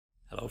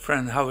Hello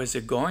friend, how is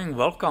it going?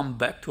 Welcome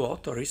back to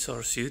Auto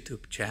Resource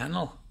YouTube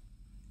channel.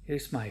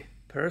 Here's my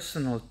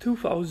personal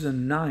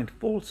 2009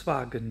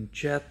 Volkswagen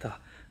Jetta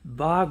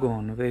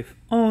wagon with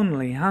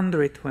only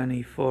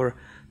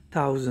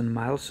 124,000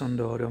 miles on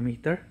the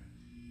odometer.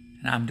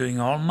 And I'm doing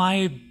all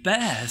my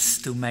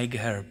best to make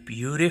her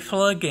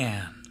beautiful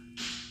again.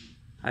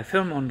 I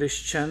film on this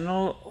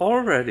channel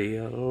already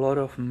a lot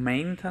of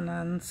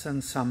maintenance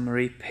and some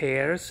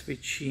repairs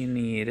which she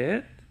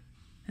needed.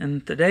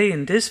 And today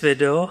in this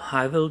video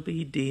I will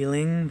be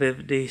dealing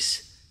with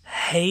this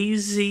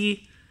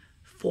hazy,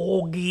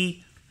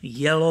 foggy,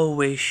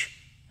 yellowish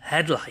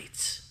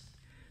headlights.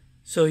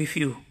 So if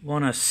you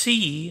wanna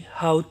see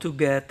how to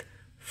get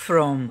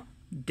from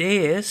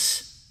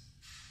this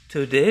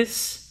to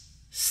this,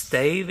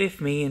 stay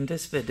with me in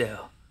this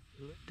video.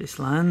 This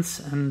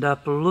lens ended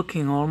up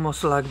looking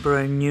almost like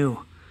brand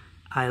new.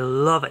 I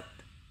love it.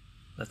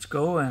 Let's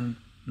go and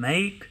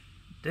make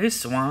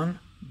this one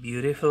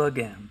beautiful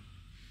again.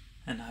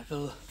 And I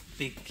will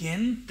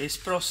begin this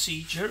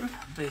procedure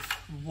with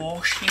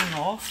washing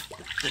off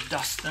the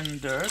dust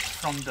and dirt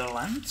from the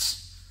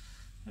lens.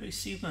 There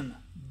is even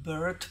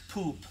bird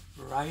poop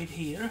right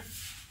here,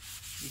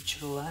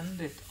 which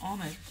landed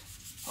on it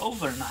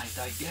overnight,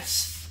 I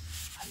guess.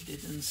 I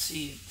didn't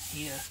see it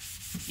here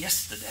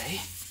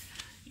yesterday.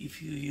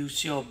 If you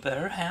use your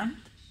bare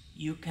hand,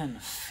 you can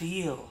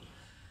feel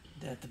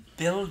that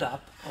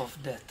buildup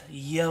of that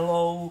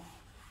yellow,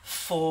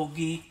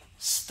 foggy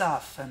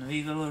stuff, and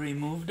we will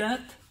remove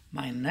that.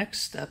 My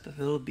next step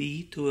will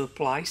be to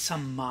apply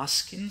some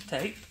masking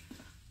tape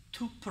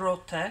to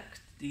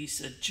protect these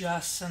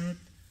adjacent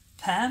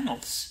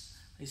panels,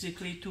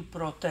 basically to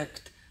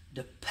protect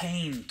the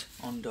paint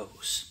on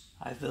those.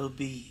 I will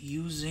be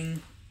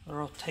using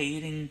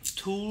rotating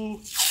tool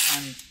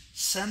and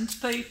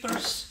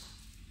sandpapers,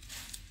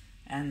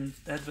 and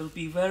that will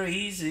be very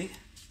easy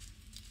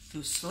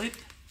to slip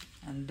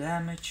and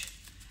damage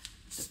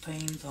the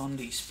paint on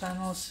these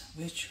panels,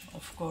 which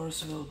of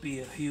course will be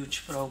a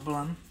huge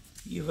problem.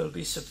 You will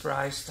be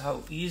surprised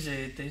how easy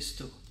it is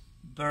to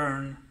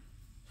burn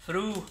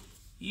through,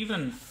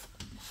 even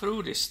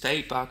through this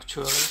tape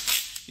actually.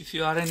 If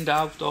you are in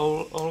doubt,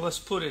 always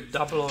put it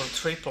double or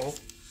triple.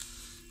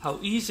 How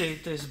easy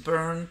it is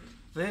burned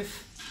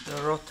with the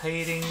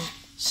rotating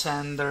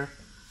sander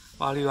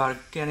while you are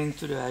getting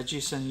to the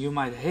edges, and you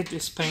might hit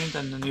this paint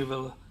and then you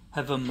will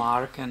have a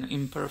mark and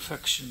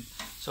imperfection.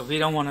 So we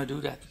don't want to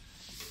do that.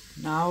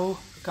 Now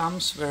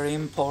comes very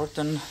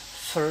important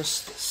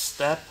first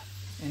step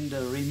in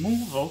the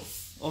removal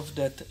of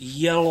that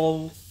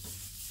yellow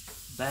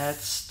bad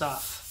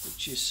stuff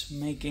which is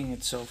making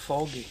it so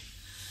foggy.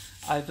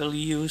 I will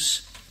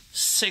use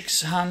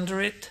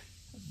 600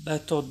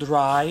 Beto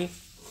Dry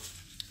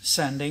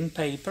sanding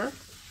paper.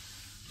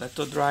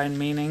 Beto Dry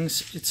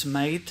means it's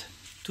made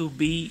to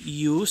be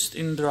used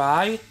in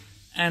dry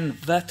and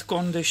wet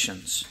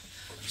conditions.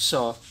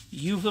 So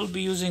you will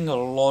be using a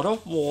lot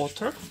of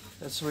water.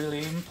 That's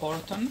really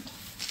important.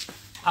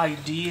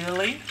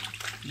 Ideally,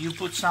 you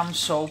put some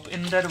soap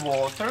in that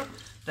water.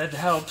 That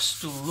helps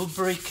to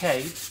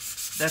lubricate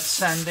that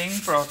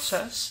sanding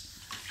process.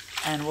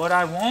 And what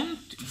I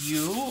want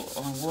you,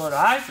 or what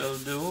I will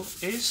do,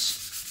 is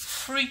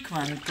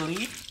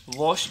frequently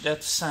wash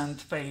that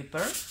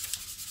sandpaper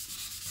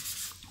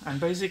and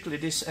basically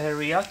this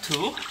area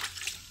too,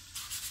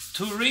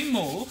 to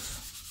remove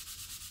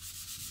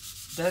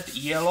that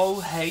yellow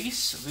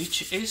haze,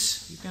 which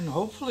is, you can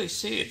hopefully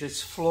see it,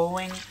 it's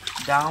flowing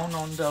down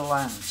on the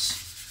lens.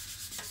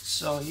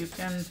 So you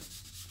can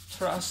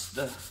trust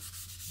the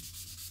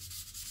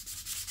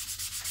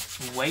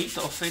weight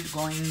of it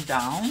going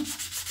down,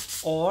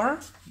 or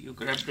you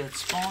grab that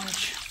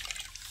sponge,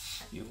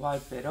 you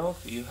wipe it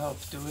off, you help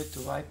do it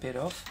to wipe it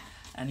off,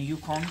 and you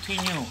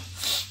continue.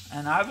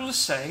 And I will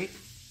say,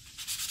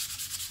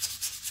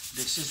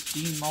 this is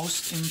the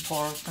most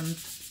important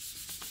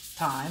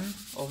time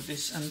of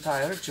this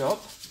entire job,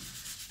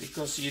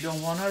 because you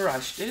don't want to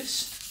rush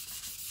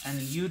this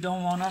and you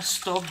don't want to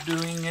stop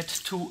doing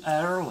it too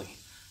early.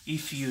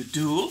 If you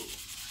do,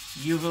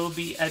 you will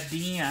be at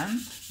the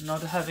end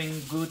not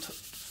having good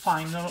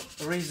final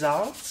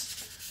results.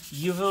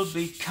 You will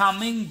be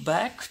coming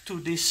back to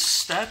this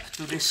step,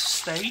 to this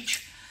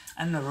stage,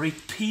 and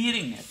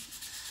repeating it.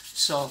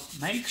 So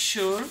make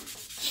sure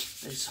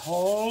this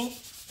whole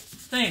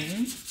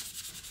thing,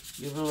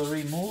 you will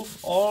remove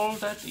all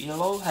that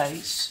yellow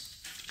haze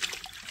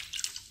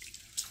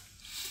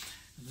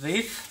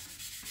with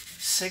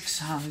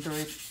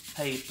 600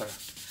 paper.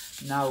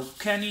 Now,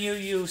 can you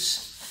use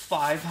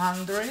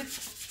 500?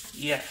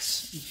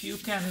 Yes, if you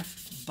can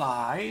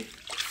buy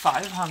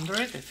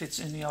 500, if it's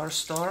in your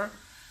store,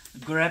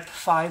 grab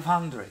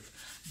 500.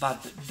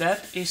 But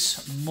that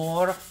is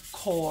more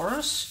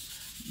coarse,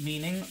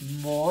 meaning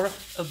more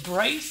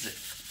abrasive.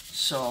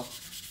 So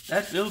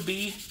that will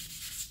be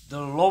the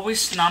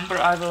lowest number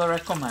I will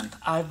recommend.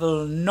 I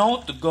will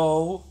not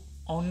go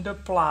on the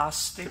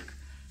plastic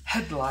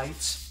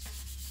headlights.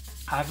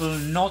 I will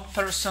not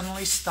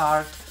personally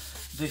start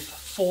with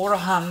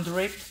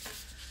 400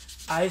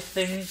 I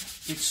think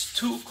it's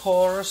too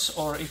coarse,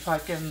 or if I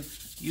can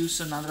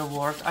use another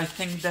word, I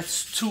think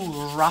that's too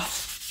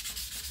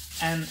rough,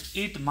 and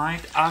it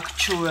might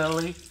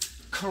actually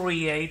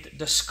create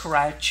the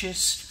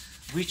scratches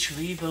which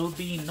we will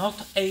be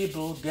not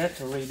able to get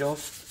rid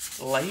of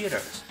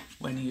later.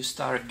 When you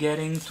start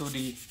getting to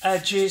the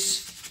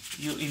edges,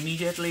 you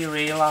immediately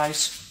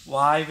realize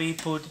why we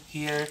put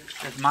here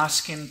that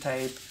masking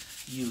tape.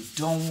 You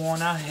don't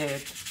wanna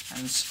hit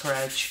and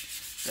scratch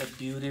that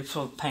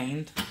beautiful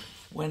paint.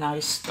 When I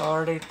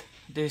started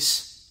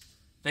this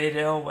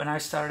video, when I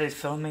started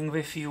filming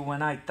with you,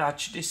 when I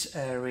touched this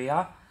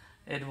area,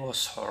 it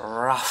was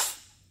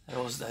rough.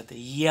 There was that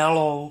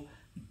yellow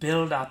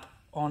build-up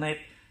on it.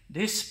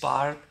 This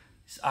part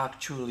is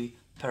actually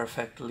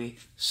perfectly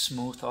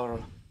smooth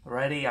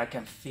already. I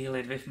can feel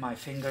it with my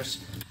fingers.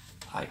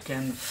 I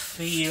can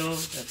feel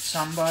that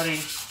somebody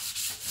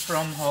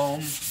from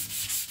home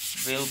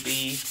will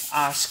be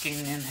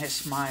asking in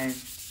his mind,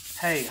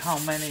 hey, how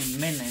many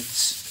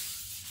minutes,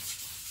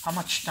 how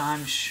much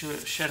time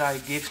should I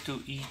give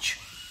to each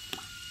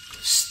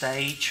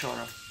stage,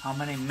 or how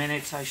many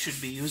minutes I should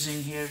be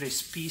using here,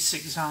 this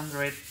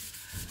P600.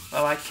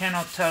 Well, I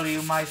cannot tell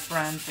you, my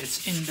friend,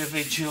 it's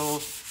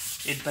individual.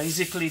 It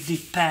basically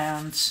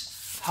depends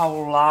how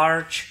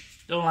large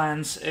the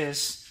lens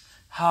is,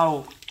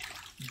 how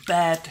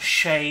bad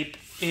shape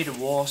it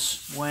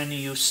was when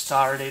you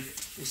started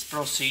this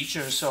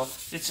procedure. So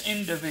it's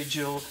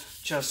individual.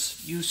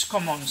 Just use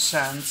common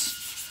sense.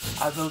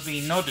 I will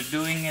be not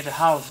doing it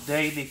half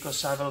day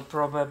because I will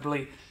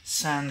probably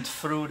sand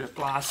through the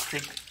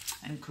plastic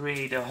and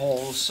create a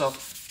hole. So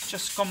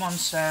just common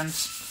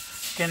sense.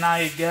 Can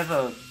I give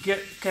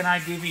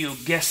you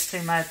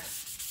guesstimate?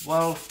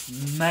 Well,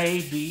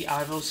 maybe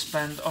I will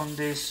spend on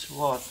this,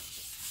 what,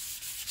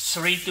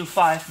 3 to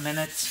 5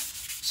 minutes,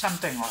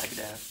 something like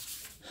that.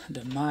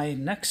 My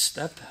next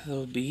step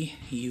will be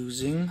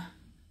using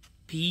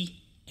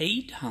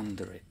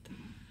P800.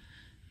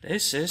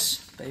 This is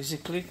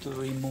basically to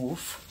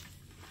remove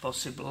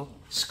possible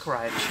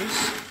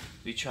scratches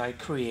which I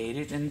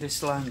created in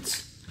this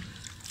lens.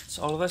 It's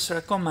always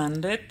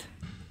recommended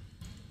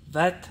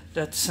wet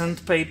that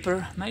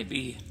sandpaper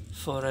maybe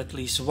for at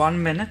least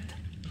 1 minute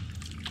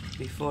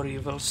before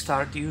you will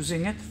start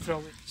using it. Throw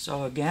it.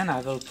 So again,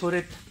 I will put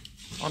it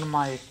on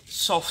my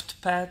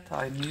soft pad.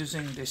 I'm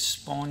using this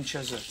sponge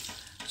as a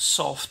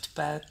soft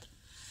pad.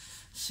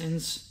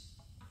 Since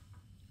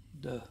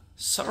the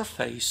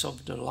surface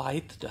of the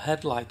light, the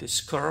headlight, is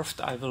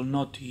curved, I will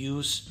not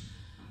use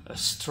a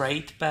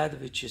straight pad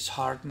which is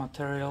hard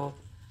material,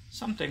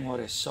 something what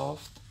is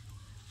soft.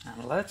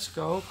 And let's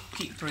go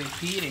keep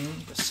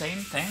repeating the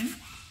same thing,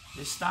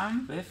 this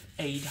time with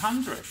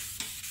 800.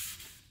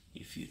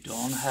 If you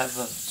don't have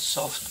a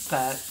soft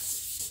pad,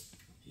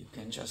 you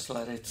can just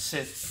let it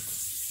sit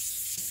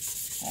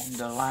on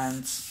the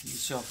lens,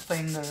 use your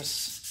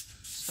fingers,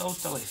 it's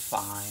totally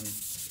fine.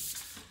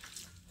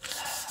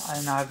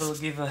 And I will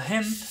give a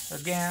hint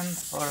again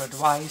for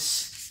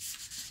advice,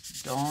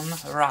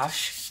 don't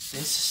rush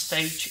this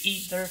stage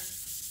either.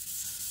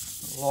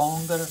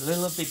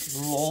 Little bit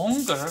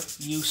longer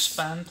you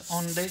spend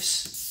on this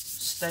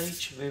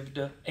stage with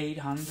the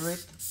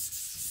 800,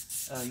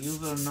 you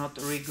will not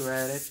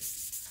regret it.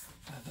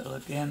 I will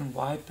again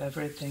wipe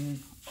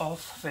everything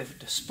off with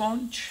the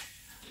sponge.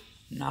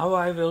 Now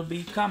I will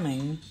be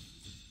coming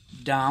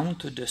down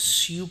to the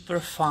super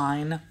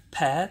fine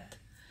pad,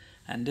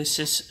 and this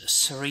is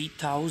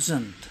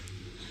 3000.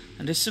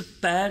 And this is a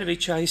pad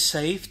which I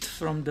saved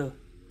from the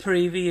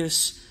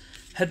previous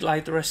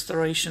headlight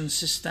restoration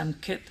system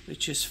kit,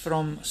 which is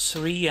from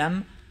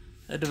 3M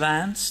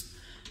Advanced.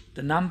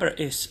 The number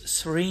is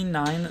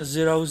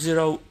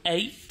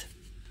 39008.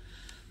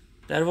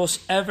 There was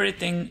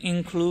everything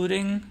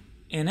including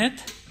in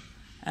it,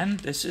 and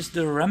this is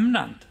the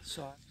remnant.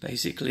 So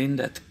basically in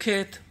that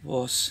kit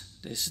was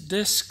this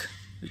disc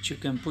which you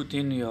can put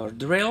in your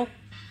drill,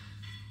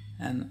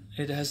 and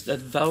it has that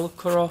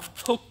Velcro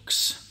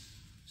hooks,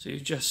 so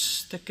you just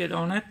stick it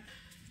on it.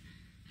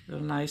 Will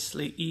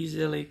nicely,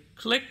 easily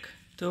click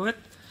to it.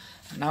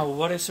 Now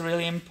what is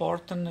really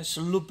important is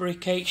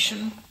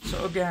lubrication.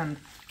 So again,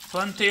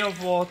 plenty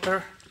of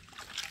water,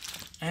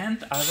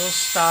 and I will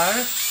start,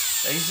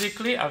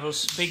 basically I will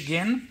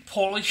begin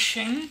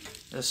polishing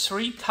the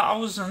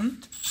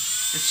 3000.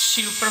 It's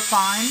super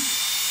fine.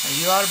 And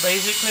you are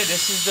basically,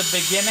 this is the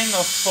beginning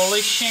of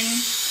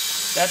polishing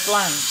that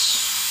lens.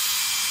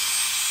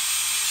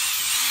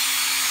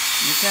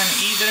 You can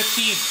either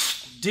keep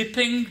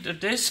dipping the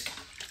disc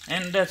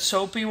in that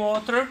soapy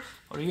water,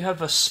 or you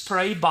have a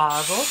spray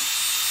bottle.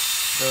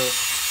 The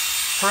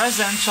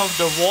presence of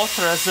the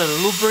water as a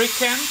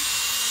lubricant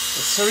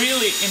is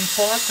really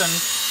important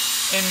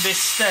in this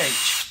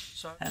stage.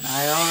 And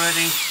I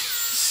already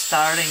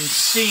starting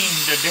seeing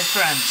the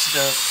difference.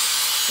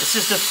 This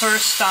is the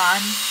first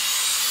time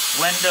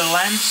when the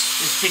lens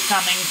is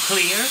becoming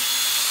clear.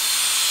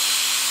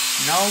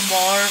 No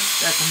more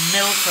that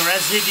milk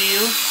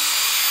residue,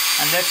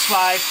 and that's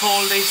why I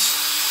call this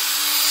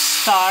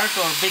start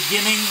or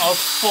beginning of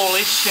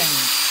polishing.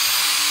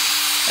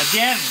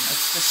 Again,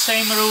 it's the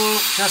same rule,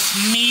 just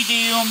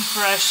medium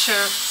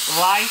pressure,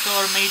 light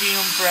or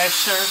medium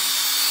pressure.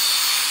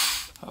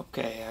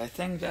 Okay, I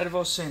think that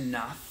was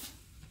enough.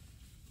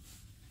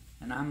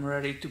 And I'm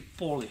ready to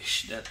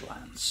polish that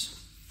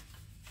lens.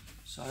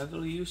 So I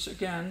will use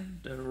again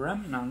the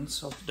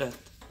remnants of that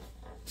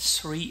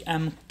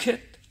 3M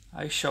kit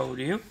I showed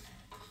you.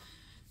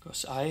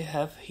 Because I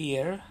have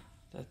here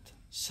that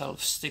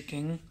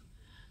self-sticking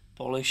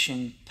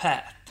polishing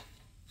pad.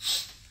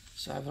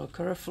 So I will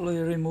carefully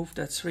remove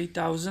that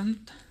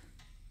 3000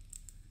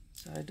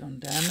 so I don't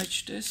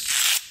damage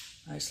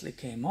this. Nicely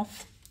came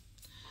off.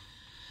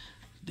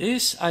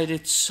 This I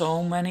did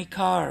so many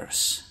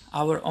cars,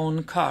 our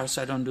own cars.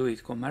 I don't do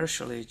it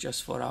commercially,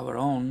 just for our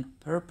own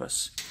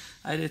purpose.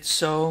 I did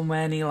so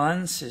many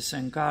lenses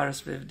and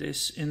cars with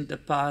this in the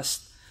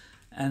past,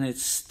 and it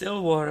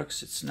still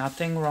works. It's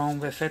nothing wrong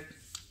with it.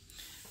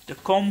 The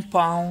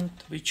compound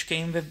which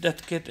came with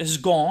that kit is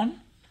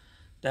gone.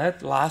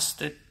 That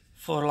lasted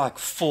for like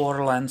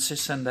 4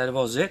 lenses and that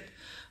was it.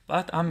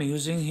 But I'm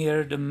using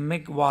here the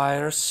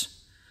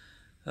Migwire's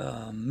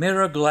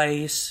mirror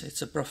glaze.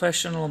 It's a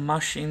professional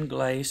machine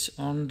glaze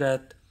on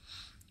that.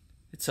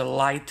 It's a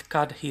light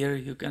cut here.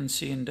 You can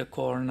see in the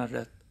corner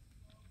that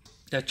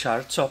the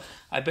chart. So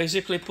I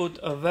basically put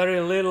a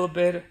very little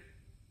bit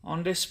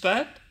on this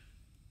pad.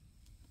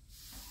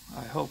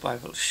 I hope I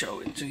will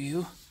show it to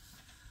you.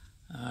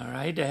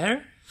 Right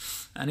there.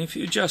 And if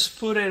you just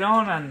put it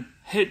on and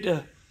hit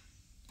the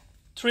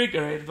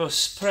trigger, it will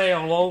spray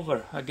all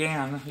over.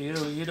 Again,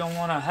 you don't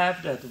want to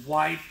have that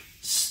white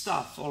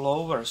stuff all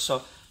over.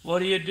 So what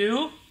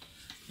do?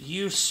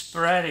 You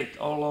spread it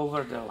all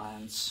over the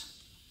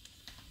lens.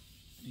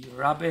 You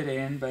rub it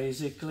in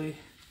basically,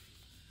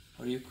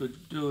 or you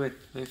could do it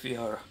with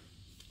your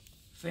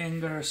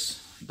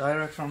fingers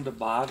direct from the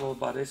bottle,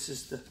 but this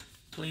is the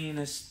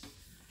cleanest,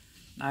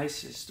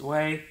 nicest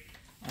way.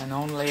 And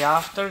only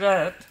after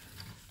that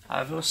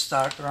I will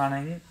start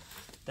running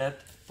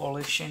that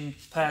polishing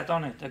pad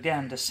on it.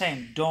 Again, the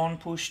same, don't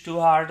push too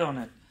hard on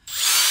it.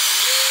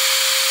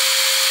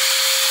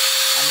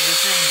 I'm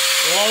using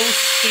low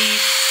speed.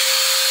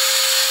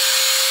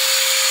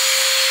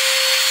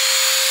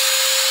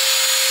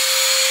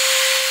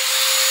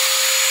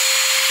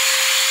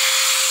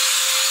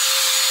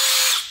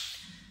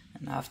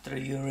 And after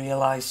you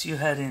realize you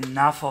had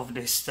enough of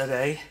this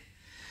today,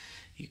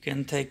 you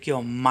can take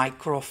your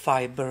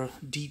microfiber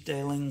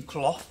detailing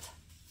cloth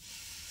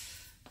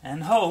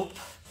and hope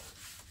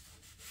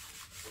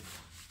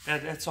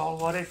that that's all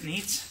what it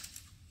needs.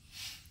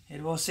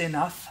 It was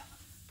enough.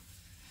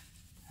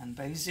 And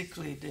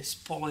basically this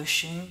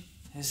polishing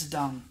is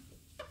done.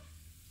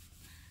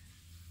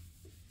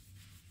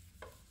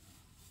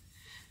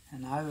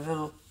 And I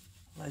will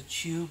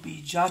let you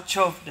be judge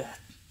of that.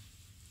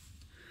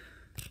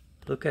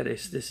 Look at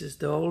this. This is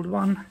the old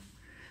one,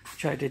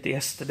 which I did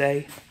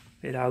yesterday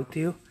without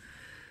you.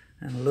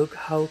 And look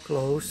how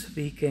close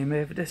we came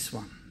with this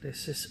one.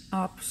 This is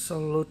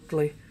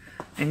absolutely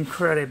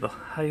incredible.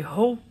 I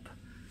hope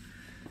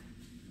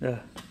the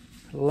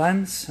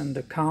lens and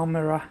the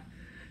camera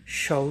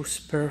shows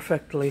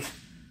perfectly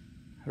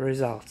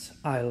results.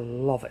 I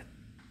love it.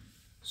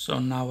 So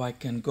now I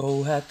can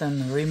go ahead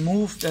and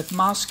remove that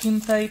masking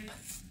tape.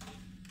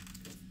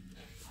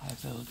 I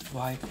will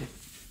wipe it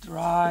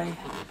dry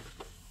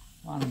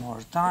one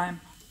more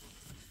time.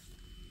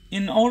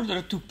 In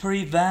order to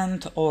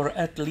prevent or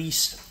at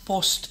least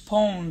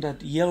postpone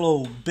that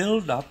yellow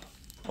buildup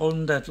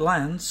on that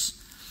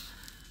lens,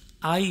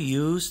 I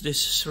use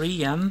this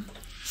 3M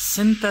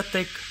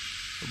synthetic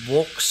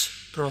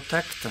wax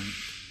protectant.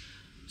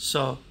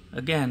 So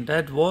again,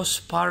 that was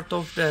part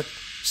of that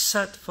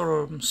set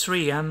from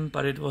 3M,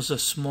 but it was a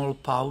small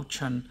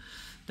pouch, and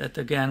that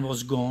again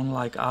was gone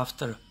like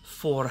after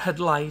 4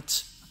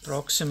 headlights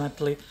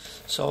approximately.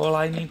 So all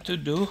I need to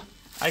do,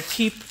 I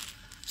keep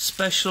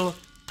special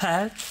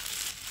pad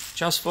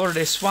just for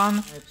this one.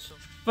 It's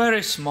a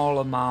very small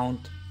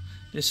amount.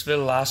 This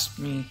will last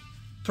me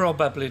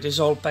probably, this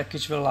whole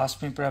package will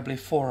last me probably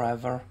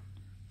forever,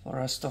 for the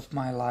rest of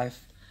my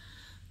life.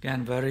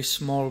 Again, very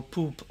small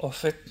poop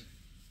of it.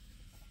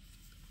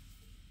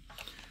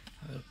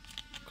 I'll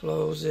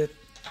close it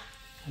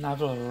and I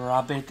will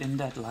rub it in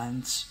that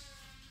lens.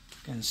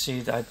 You can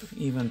see that I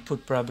even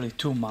put probably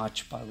too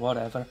much, but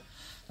whatever,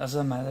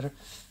 doesn't matter.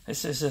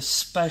 This is a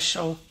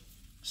special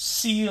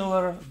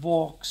sealer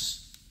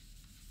wax.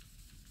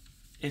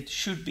 It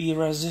should be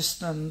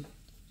resistant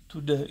to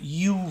the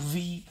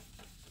UV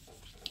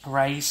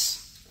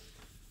rays.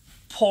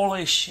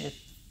 Polish it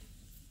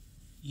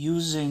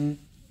using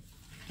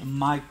a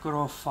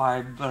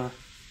microfiber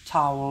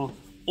towel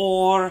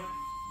or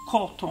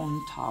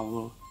cotton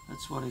towel.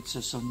 That's what it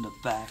says on the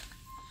back.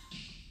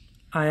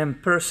 I am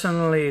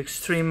personally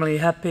extremely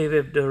happy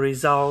with the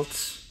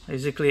results.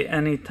 Basically,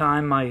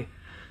 anytime I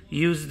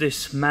use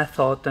this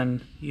method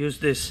and use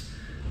this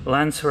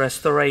lens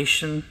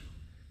restoration,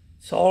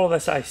 it's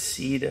always I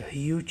see the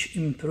huge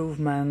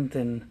improvement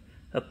in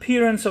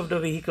appearance of the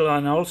vehicle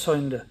and also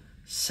in the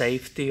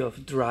safety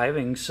of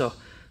driving. So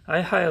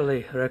I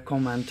highly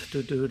recommend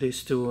to do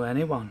this to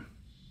anyone.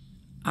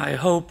 I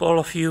hope all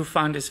of you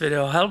found this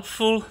video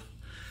helpful.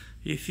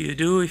 If you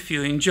do, if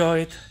you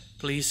enjoyed,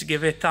 please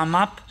give it a thumb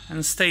up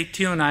and stay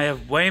tuned. I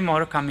have way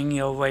more coming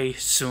your way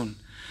soon.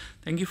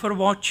 Thank you for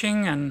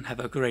watching and have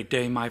a great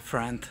day, my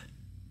friend.